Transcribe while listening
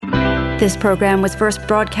This program was first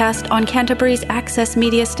broadcast on Canterbury's access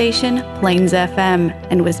media station, Plains FM,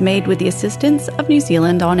 and was made with the assistance of New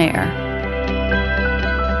Zealand On Air.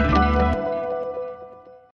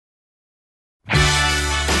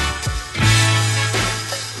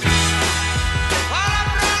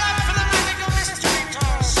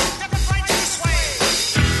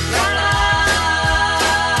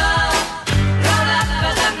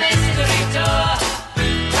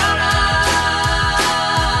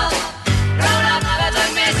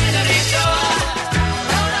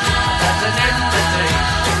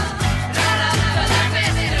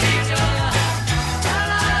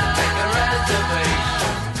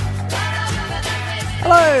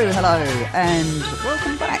 Hello, and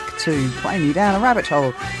welcome back to Playing You Down a Rabbit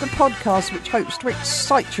Hole, the podcast which hopes to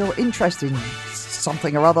excite your interest in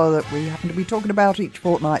something or other that we happen to be talking about each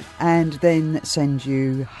fortnight, and then send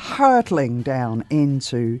you hurtling down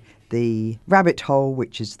into the rabbit hole,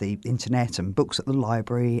 which is the internet and books at the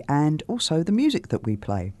library, and also the music that we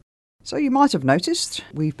play. So you might have noticed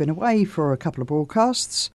we've been away for a couple of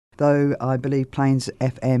broadcasts, though I believe Plains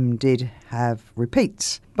FM did have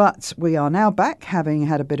repeats. But we are now back, having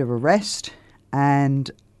had a bit of a rest, and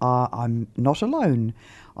I'm not alone.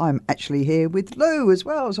 I'm actually here with Lou as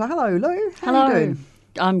well. So hello, Lou. How are you doing?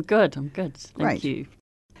 I'm good. Thank you.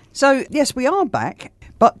 So, yes, we are back,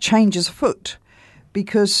 but change is afoot.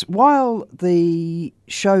 Because while the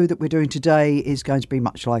show that we're doing today is going to be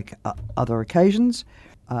much like other occasions,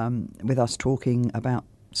 with us talking about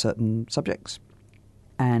certain subjects,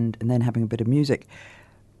 and then having a bit of music.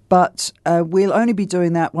 But we'll only be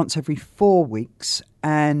doing that once every 4 weeks,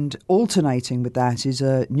 and alternating with that is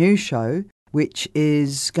a new show, which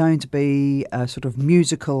is going to be a sort of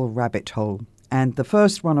musical rabbit hole. And the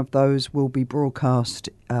first one of those will be broadcast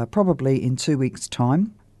probably in 2 weeks'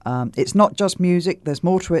 time. It's not just music, there's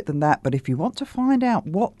more to it than that, but if you want to find out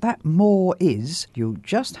what that more is, you'll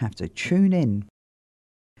just have to tune in.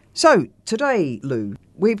 So, today, Lou,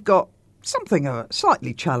 we've got something of a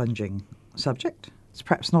slightly challenging subject. It's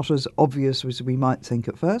perhaps not as obvious as we might think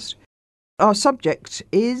at first. Our subject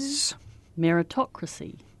is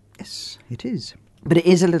Meritocracy. Yes, it is. But it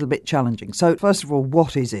is a little bit challenging. So, first of all,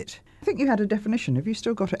 what is it? I think you had a definition. Have you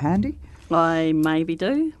still got it handy? I maybe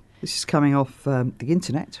do. This is coming off the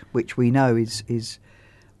internet, which we know is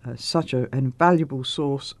such an invaluable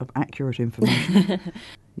source of accurate information.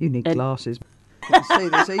 You need glasses. You can see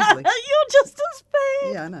this easily. You're just as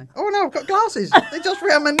bad. Yeah, I know. Oh, no, I've got glasses. They're just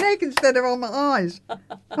round my neck instead of on my eyes.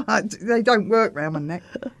 They don't work round my neck.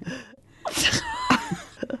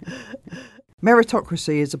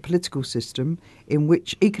 Meritocracy is a political system in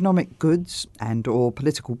which economic goods and or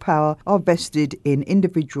political power are vested in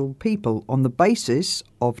individual people on the basis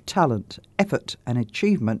of talent, effort and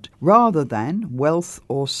achievement rather than wealth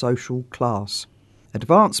or social class.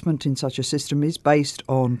 Advancement in such a system is based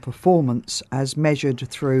on performance as measured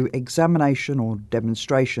through examination or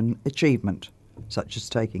demonstration achievement, such as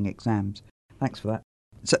taking exams. Thanks for that.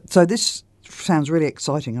 So this sounds really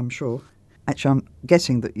exciting, I'm sure. Actually, I'm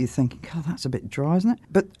guessing that you're thinking, oh, that's a bit dry, isn't it?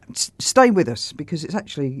 But stay with us, because it's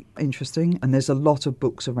actually interesting, and there's a lot of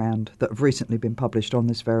books around that have recently been published on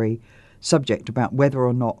this very subject about whether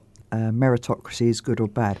or not meritocracy is good or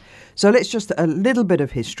bad. So let's just a little bit of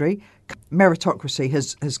history. Meritocracy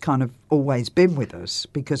has kind of always been with us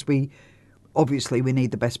because we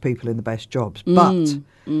need the best people in the best jobs. But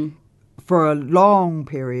for a long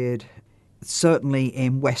period, certainly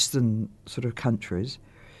in Western sort of countries,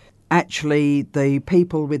 actually the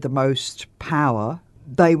people with the most power,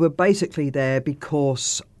 they were basically there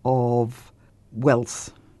because of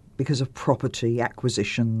wealth, because of property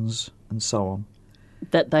acquisitions and so on.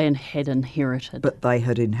 That they had inherited. But they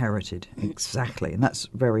had inherited, exactly. And that's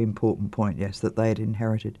a very important point, yes, that they had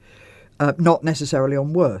inherited. Not necessarily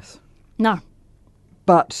on worth. No.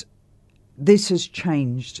 But this has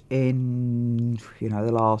changed in,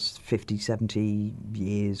 the last 50, 70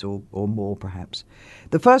 years or more, perhaps.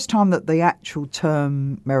 The first time that the actual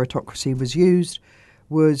term meritocracy was used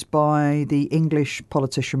was by the English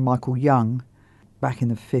politician Michael Young back in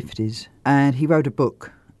the 50s. And he wrote a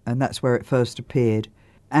book, and that's where it first appeared.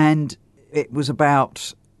 And it was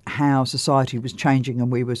about how society was changing, and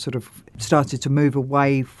we were sort of started to move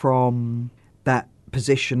away from that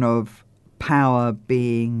position of power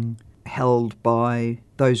being held by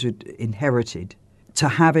those who'd inherited to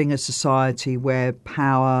having a society where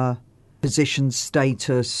power, position,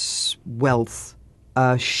 status, wealth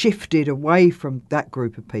shifted away from that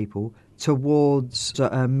group of people towards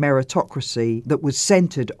a meritocracy that was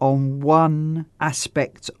centred on one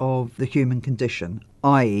aspect of the human condition,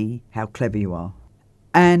 i.e. how clever you are.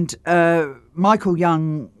 And Michael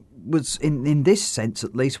Young was, in this sense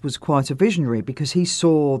at least, was quite a visionary, because he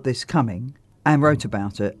saw this coming and wrote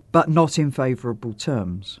about it, but not in favourable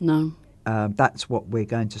terms. No. That's what we're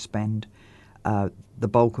going to spend the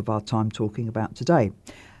bulk of our time talking about today.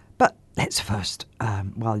 But let's first,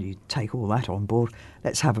 while you take all that on board,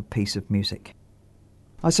 let's have a piece of music.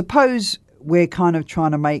 I suppose we're kind of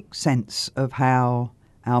trying to make sense of how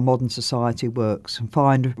our modern society works and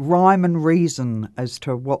find rhyme and reason as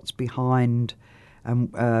to what's behind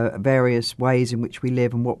various ways in which we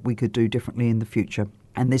live and what we could do differently in the future.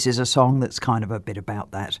 And this is a song that's kind of a bit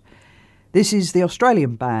about that. This is the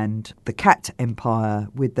Australian band, the Cat Empire,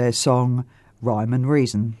 with their song Rhyme and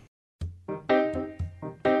Reason.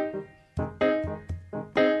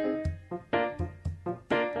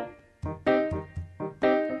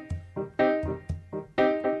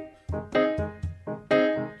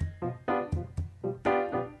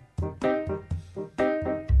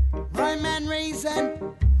 Rhyme and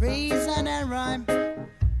reason, reason and rhyme.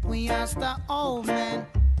 We asked the old man,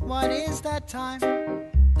 what is the time?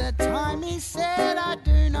 The time he said, I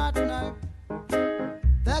do not know.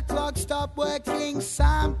 The clock stopped working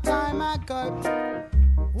some time ago.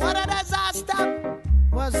 What a disaster,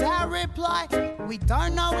 was our reply. We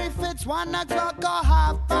don't know if it's 1 o'clock or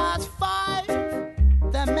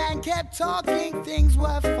 5:30. The man kept talking, things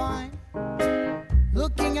were fine.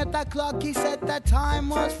 Looking at the clock, he said the time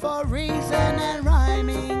was for reason and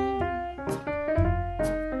rhyming.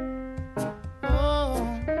 Oh.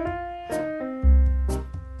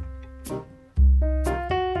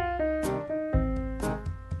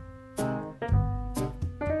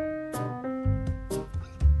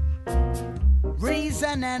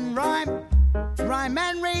 Reason and rhyme, rhyme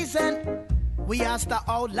and reason. We asked the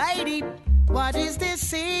old lady, what is this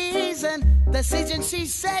season? The season, she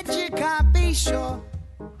said, you can't be sure.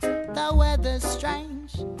 The weather's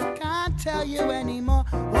strange, can't tell you anymore.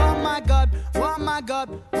 Oh my God, oh my God,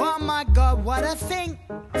 oh my God, what a thing.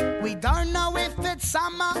 We don't know if it's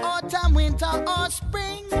summer, autumn, winter or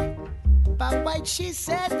spring. But wait, she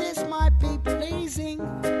said this might be pleasing.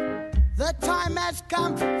 The time has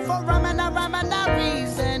come for rhyme and a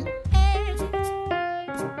reason.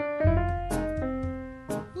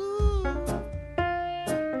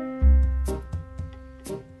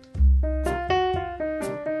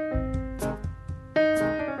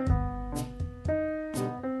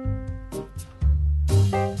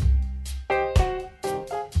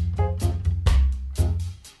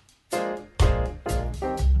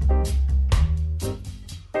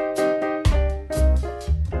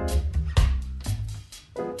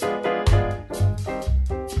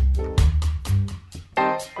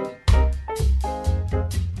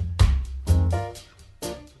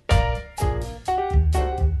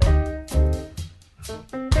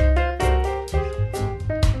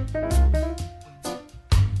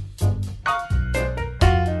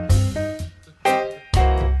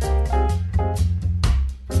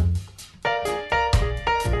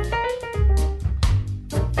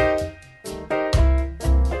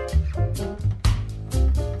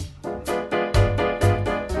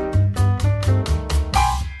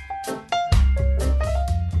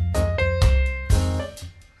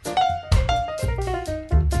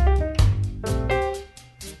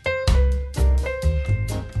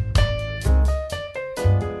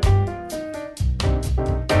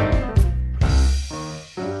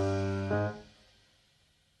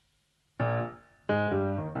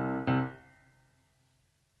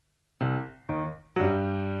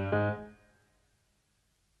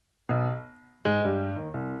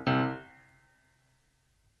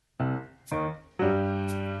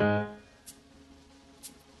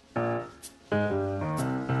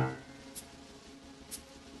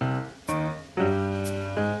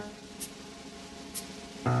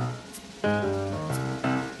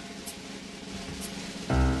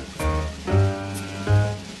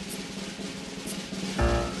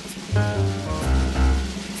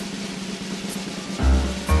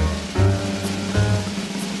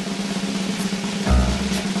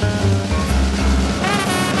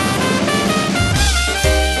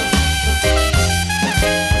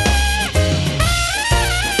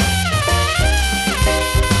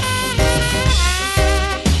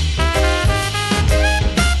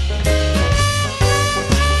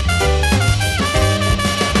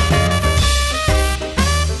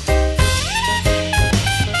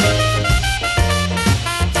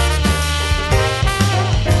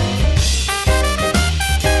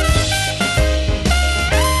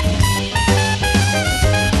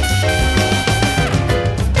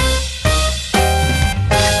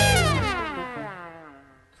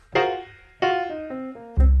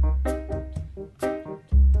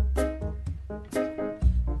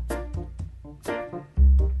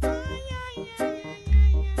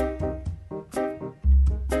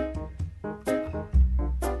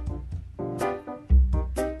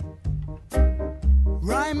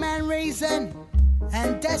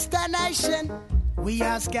 generation, we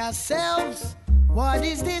ask ourselves, what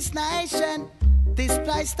is this nation? This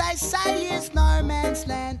place they say is no man's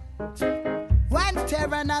land. When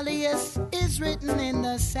terra nullius is written in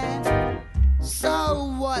the sand.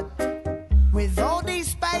 So what? With all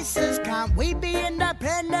these spaces, can't we be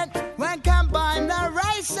independent when combine the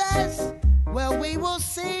races? Well, we will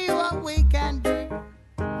see what we can do.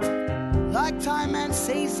 Like time and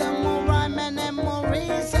season, more rhyme and then more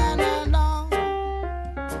reason along.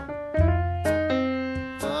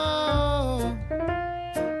 Oh,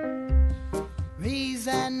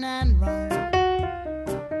 reason and rhyme.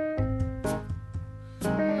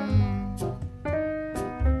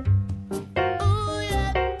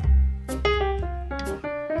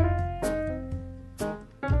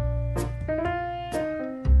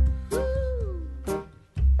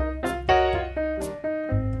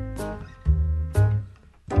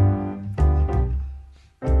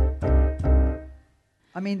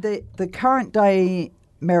 I mean, the current day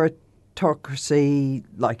meritocracy,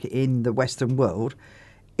 like in the Western world,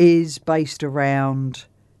 is based around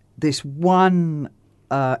this one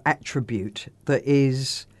attribute that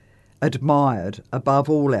is admired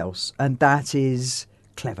above all else, and that is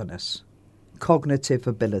cleverness, cognitive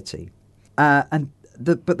ability. But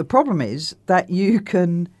the problem is that you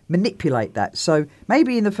can manipulate that. So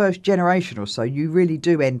maybe in the first generation or so, you really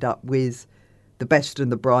do end up with the best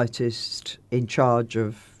and the brightest in charge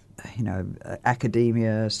of,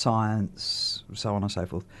 academia, science, so on and so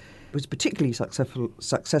forth. It was particularly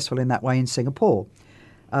successful in that way in Singapore.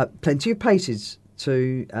 Plenty of places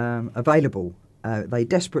available. They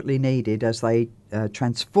desperately needed as they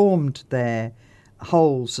transformed their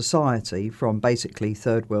whole society from basically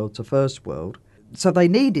third world to first world. So they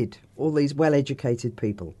needed all these well-educated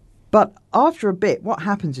people. But after a bit, what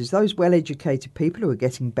happens is those well-educated people who are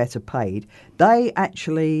getting better paid, they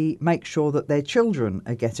actually make sure that their children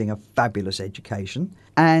are getting a fabulous education.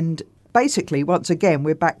 And basically, once again,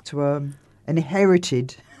 we're back to an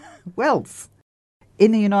inherited wealth.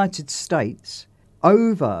 In the United States,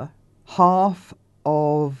 over half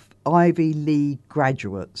of Ivy League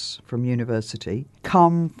graduates from university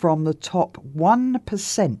come from the top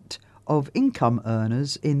 1% of income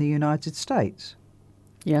earners in the United States.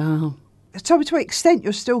 Yeah. So to an extent,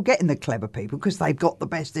 you're still getting the clever people because they've got the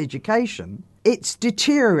best education. It's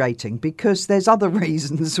deteriorating because there's other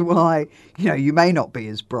reasons why, you may not be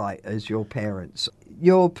as bright as your parents.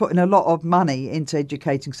 You're putting a lot of money into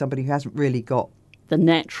educating somebody who hasn't really got the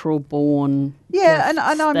natural born and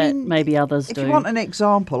I that mean, maybe others if do. If you want an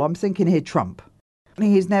example, I'm thinking here Trump.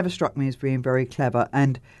 He's never struck me as being very clever,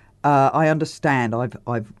 and I understand,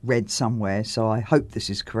 I've read somewhere, so I hope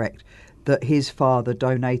this is correct, that his father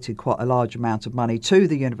donated quite a large amount of money to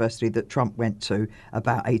the university that Trump went to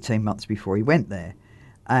about 18 months before he went there.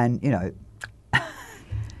 And,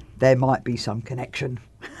 there might be some connection.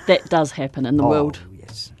 That does happen in the world.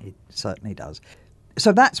 Yes, it certainly does.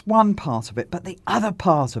 So that's one part of it. But the other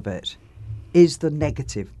part of it is the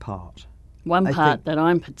negative part. One part that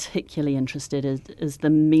I'm particularly interested in is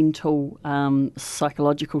the mental,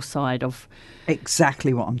 psychological side of...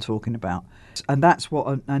 Exactly what I'm talking about. And that's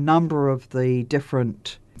what a number of the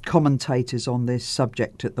different commentators on this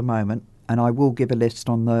subject at the moment, and I will give a list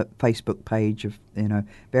on the Facebook page of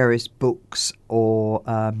various books or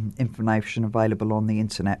information available on the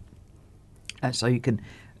internet, so you can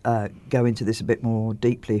go into this a bit more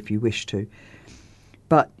deeply if you wish to.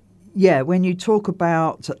 But yeah, when you talk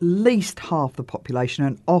about at least half the population,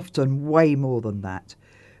 and often way more than that,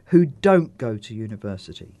 who don't go to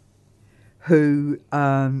university, who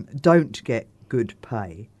don't get good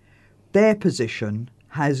pay, their position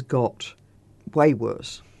has got way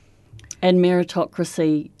worse. And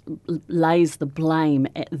meritocracy lays the blame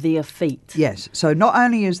at their feet. Yes, so not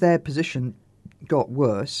only has their position got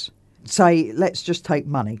worse, say, let's just take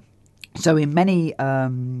money. So in many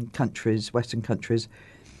countries, Western countries,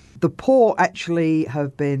 the poor actually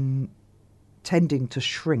have been tending to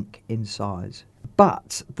shrink in size.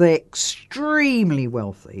 But the extremely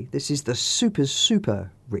wealthy, this is the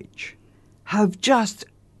super rich, have just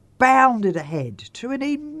bounded ahead to an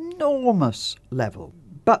enormous level.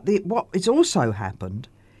 But what has also happened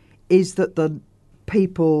is that the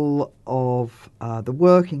people of the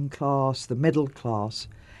working class, the middle class,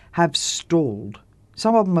 have stalled.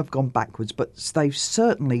 Some of them have gone backwards, but they've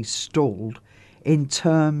certainly stalled in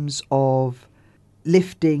terms of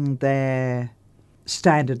lifting their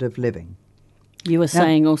standard of living. You were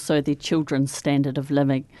saying also their children's standard of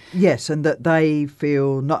living. Yes, and that they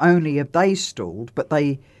feel not only have they stalled, but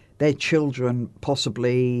their children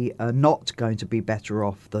possibly are not going to be better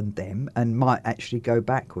off than them and might actually go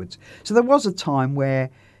backwards. So there was a time where,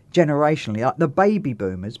 generationally, like the baby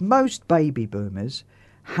boomers, most baby boomers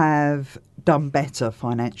have done better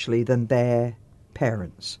financially than their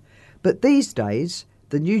parents. But these days,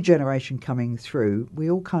 the new generation coming through,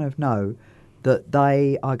 we all kind of know that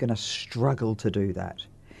they are going to struggle to do that.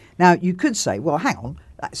 Now, you could say, well, hang on,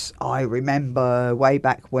 I remember way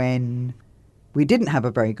back when we didn't have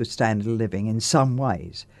a very good standard of living in some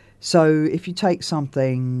ways. So if you take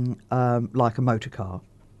something like a motor car,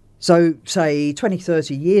 so say 20,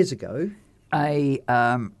 30 years ago, a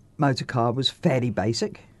motor car was fairly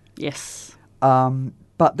basic. Yes.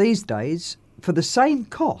 But these days, for the same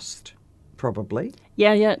cost, probably.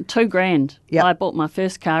 Yeah, $2,000. Yeah. I bought my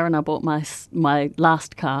first car and I bought my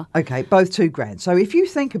last car. Okay, both $2,000. So if you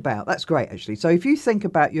think about, that's great actually. So if you think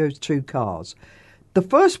about those two cars, the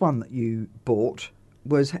first one that you bought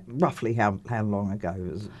was roughly how long ago?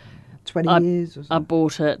 Was it 20 years or something? I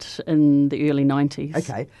bought it in the early 90s.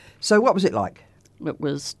 Okay, so what was it like? It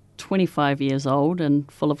was 25 years old and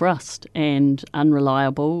full of rust and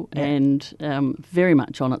unreliable and very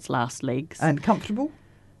much on its last legs. And comfortable?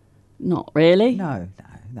 Not really. No.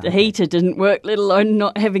 The heater didn't work, let alone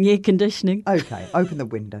not having air conditioning. Okay, open the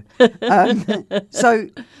window. So,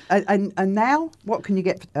 and now, what can you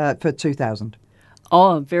get for 2,000?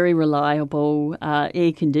 Oh, very reliable,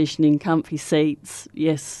 air conditioning, comfy seats.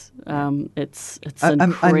 Yes, it's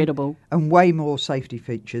incredible. And way more safety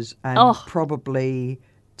features and probably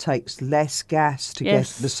takes less gas to get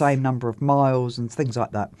the same number of miles and things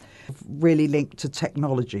like that. Really linked to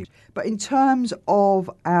technology. But in terms of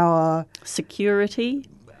our security,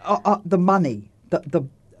 the money, the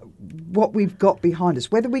what we've got behind us,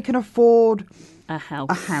 whether we can afford a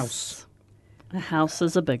house. A house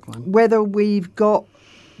is a big one. Whether we've got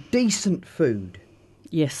decent food.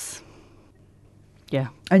 Yes. Yeah.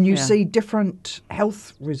 And you see different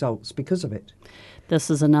health results because of it. This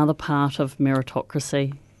is another part of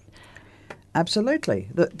meritocracy. Absolutely.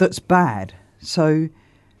 That's bad. So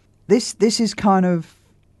this is kind of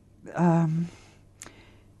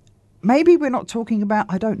maybe we're not talking about,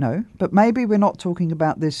 I don't know, but maybe we're not talking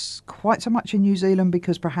about this quite so much in New Zealand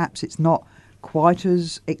because perhaps it's not quite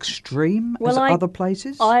as extreme as other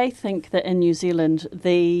places? I think that in New Zealand,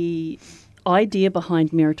 the idea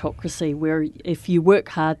behind meritocracy, where if you work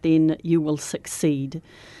hard, then you will succeed,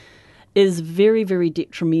 is very, very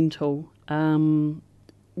detrimental.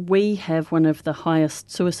 We have one of the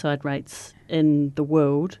highest suicide rates in the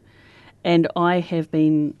world, and I have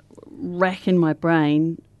been racking my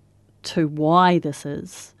brain to why this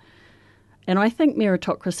is. And I think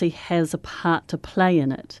meritocracy has a part to play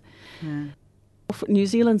in it. Yeah. New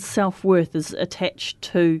Zealand's self-worth is attached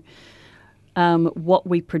to what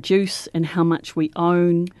we produce and how much we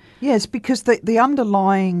own. Yes, because the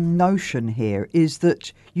underlying notion here is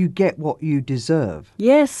that you get what you deserve.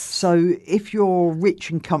 Yes. So if you're rich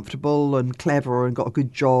and comfortable and clever and got a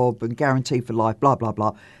good job and guaranteed for life, blah, blah,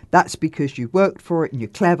 blah, that's because you worked for it and you're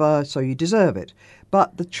clever, so you deserve it.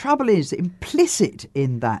 But the trouble is, implicit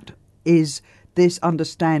in that is this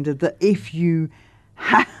understanding that if you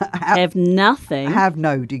have nothing, have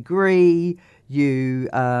no degree, you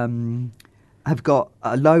have got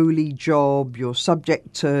a lowly job, you're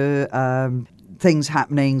subject to things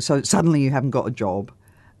happening, so suddenly you haven't got a job.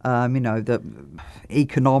 The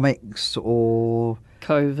economics or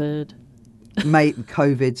COVID.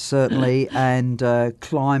 COVID certainly, and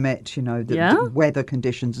climate, the weather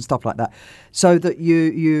conditions and stuff like that, so that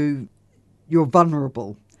you're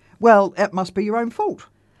vulnerable. Well, it must be your own fault.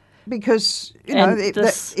 Because,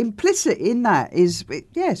 implicit in that is,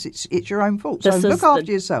 it's your own fault. So look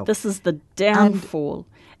after yourself. This is the downfall.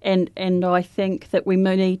 And I think that we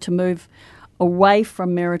need to move away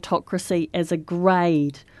from meritocracy as a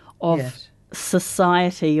grade of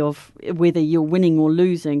society, of whether you're winning or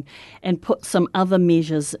losing, and put some other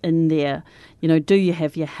measures in there. Do you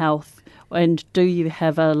have your health? And do you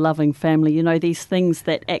have a loving family? These things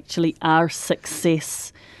that actually are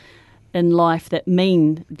success in life that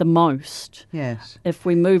mean the most. Yes. If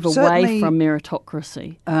we move away from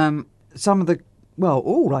meritocracy.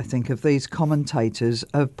 All I think of these commentators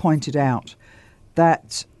have pointed out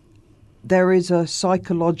that there is a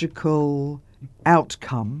psychological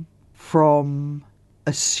outcome from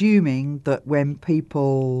assuming that when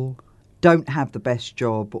people don't have the best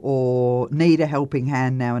job or need a helping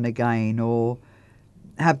hand now and again or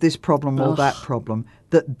have this problem or that problem,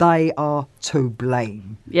 that they are to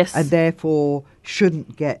blame. Yes. And therefore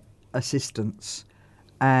shouldn't get assistance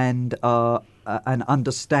and an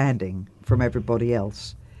understanding from everybody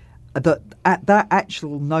else. That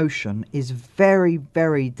actual notion is very,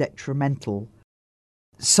 very detrimental.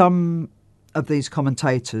 Some of these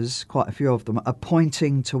commentators, quite a few of them, are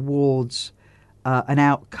pointing towards an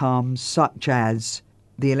outcome such as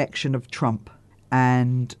the election of Trump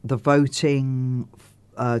and the voting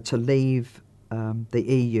to leave the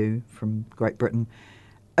EU from Great Britain,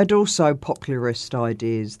 and also popularist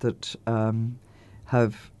ideas that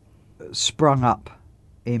have sprung up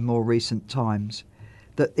in more recent times,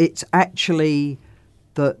 that it's actually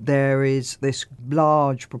that there is this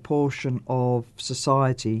large proportion of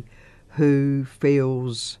society who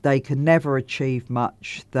feels they can never achieve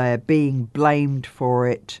much, they're being blamed for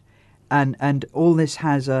it, and all this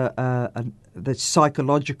has the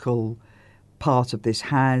psychological part of this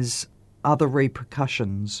has other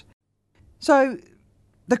repercussions. So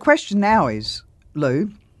the question now is,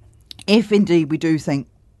 Lou, if indeed we do think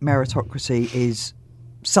meritocracy is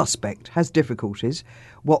suspect, has difficulties,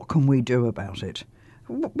 what can we do about it?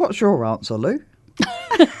 What's your answer, Lou?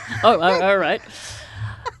 All right.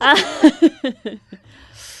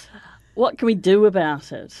 What can we do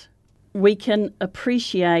about it? We can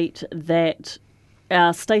appreciate that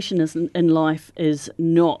our station in life is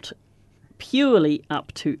not purely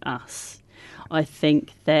up to us. I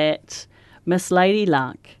think that Miss Lady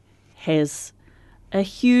Luck has a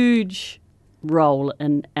huge role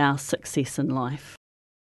in our success in life.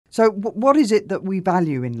 So what is it that we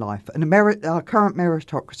value in life? And our current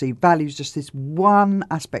meritocracy values just this one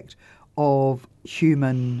aspect of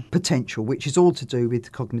human potential, which is all to do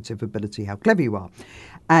with cognitive ability, how clever you are.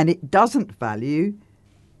 And it doesn't value,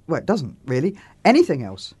 well, it doesn't really, anything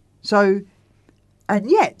else. So,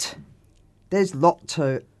 and yet, there's a lot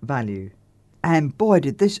to value. And boy,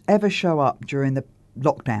 did this ever show up during the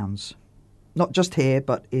lockdowns. Not just here,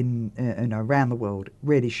 but in around the world. It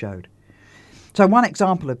really showed. So one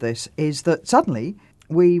example of this is that suddenly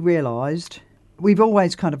we realised we've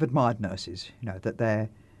always kind of admired nurses, that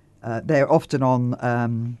they're often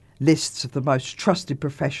on lists of the most trusted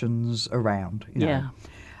professions around. Yeah.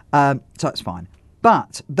 So that's fine.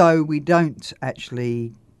 But though we don't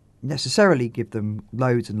actually necessarily give them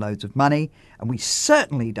loads and loads of money, and we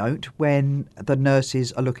certainly don't when the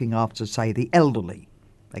nurses are looking after, say, the elderly.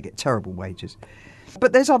 They get terrible wages.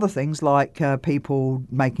 But there's other things like people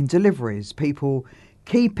making deliveries, people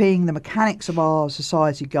keeping the mechanics of our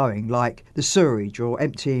society going, like the sewerage or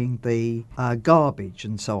emptying the garbage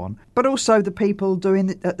and so on. But also the people doing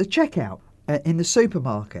the checkout in the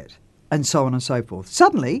supermarket and so on and so forth.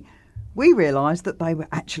 Suddenly, we realised that they were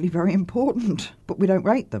actually very important, but we don't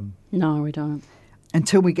rate them. No, we don't.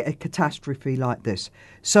 Until we get a catastrophe like this.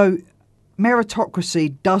 So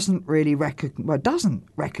meritocracy doesn't really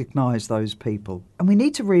recognise those people. And we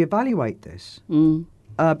need to reevaluate this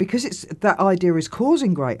because that idea is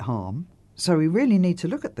causing great harm. So we really need to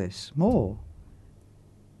look at this more.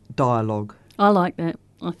 Dialogue. I like that.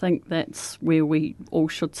 I think that's where we all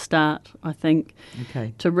should start, I think,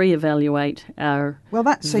 to reevaluate our Well,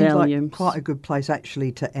 that seems values. like quite a good place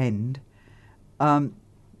actually to end.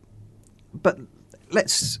 But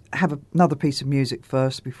let's have another piece of music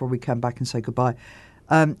first before we come back and say goodbye.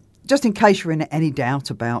 Just in case you're in any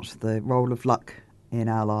doubt about the role of luck in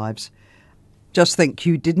our lives, just think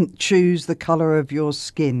you didn't choose the colour of your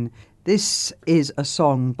skin. This is a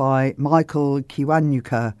song by Michael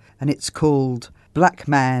Kiwanuka, and it's called Black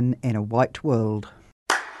Man in a White World.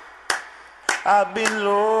 I've been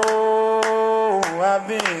low, I've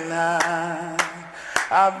been high,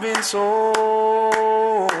 I've been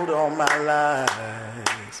sold all my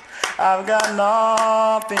life. I've got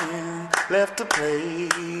nothing left to play,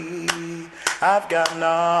 I've got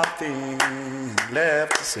nothing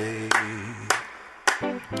left to say.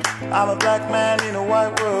 I'm a black man in a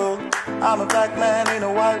white world, I'm a black man in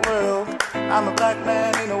a white world, I'm a black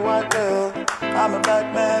man in a white world, I'm a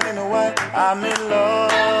black man in a white. I'm in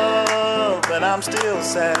love, but I'm still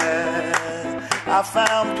sad. I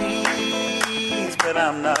found peace, but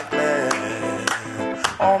I'm not glad.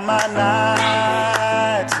 All my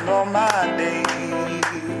nights and all my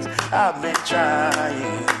days, I've been trying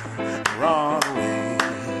to run away.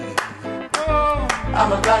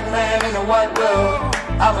 I'm a black man in a white world,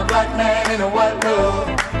 I'm a black man in a white world,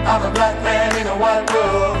 I'm a black man in a white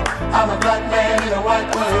world, I'm a black man in a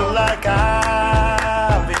white world. I feel like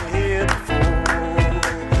I've been here before,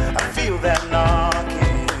 I feel that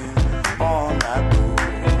knocking on my door.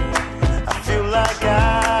 I feel like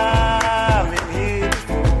I've been here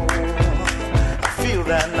before, I feel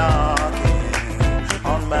that knocking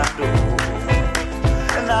on my door.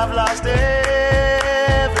 And I've lost everything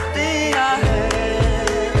I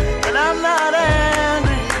had, but I'm not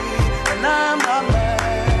angry, and I'm not mad.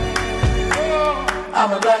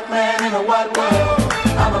 I'm a black man in a white world,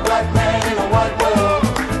 I'm a black man in a white world,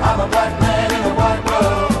 I'm a black man in a white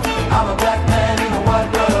world, I'm a black man in a white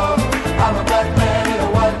world, I'm a black man in a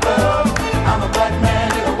white world, I'm a black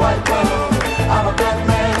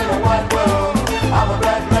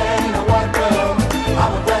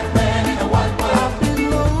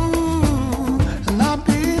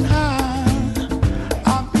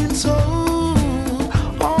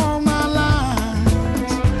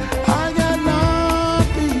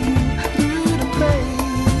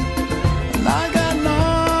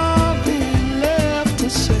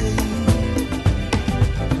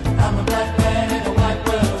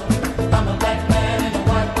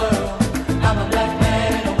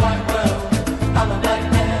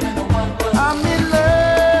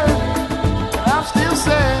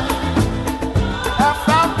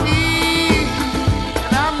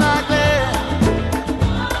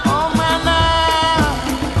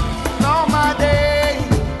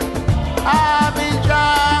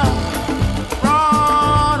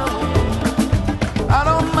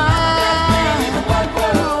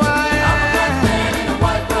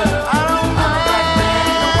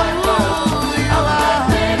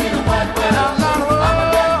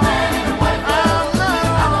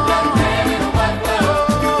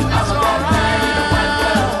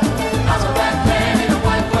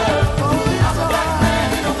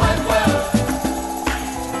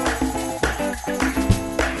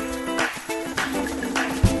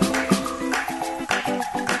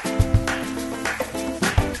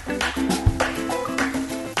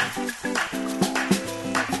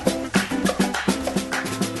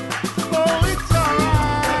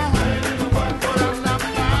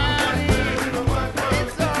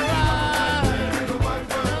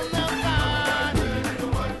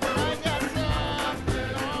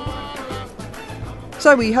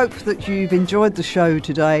So we hope that you've enjoyed the show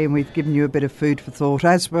today and we've given you a bit of food for thought.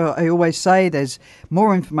 As I always say, there's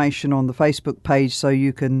more information on the Facebook page so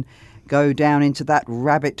you can go down into that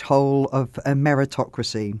rabbit hole of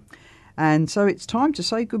meritocracy. And so it's time to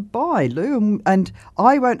say goodbye, Lou. And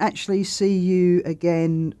I won't actually see you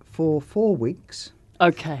again for 4 weeks.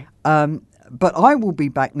 Okay. But I will be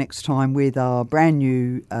back next time with our brand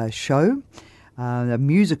new show, the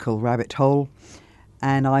musical Rabbit Hole.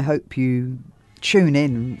 And I hope you tune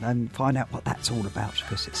in and find out what that's all about,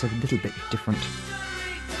 because it's a little bit different.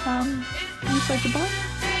 And say goodbye.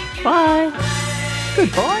 Bye.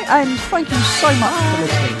 Goodbye, and thank you so much for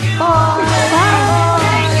listening. Bye.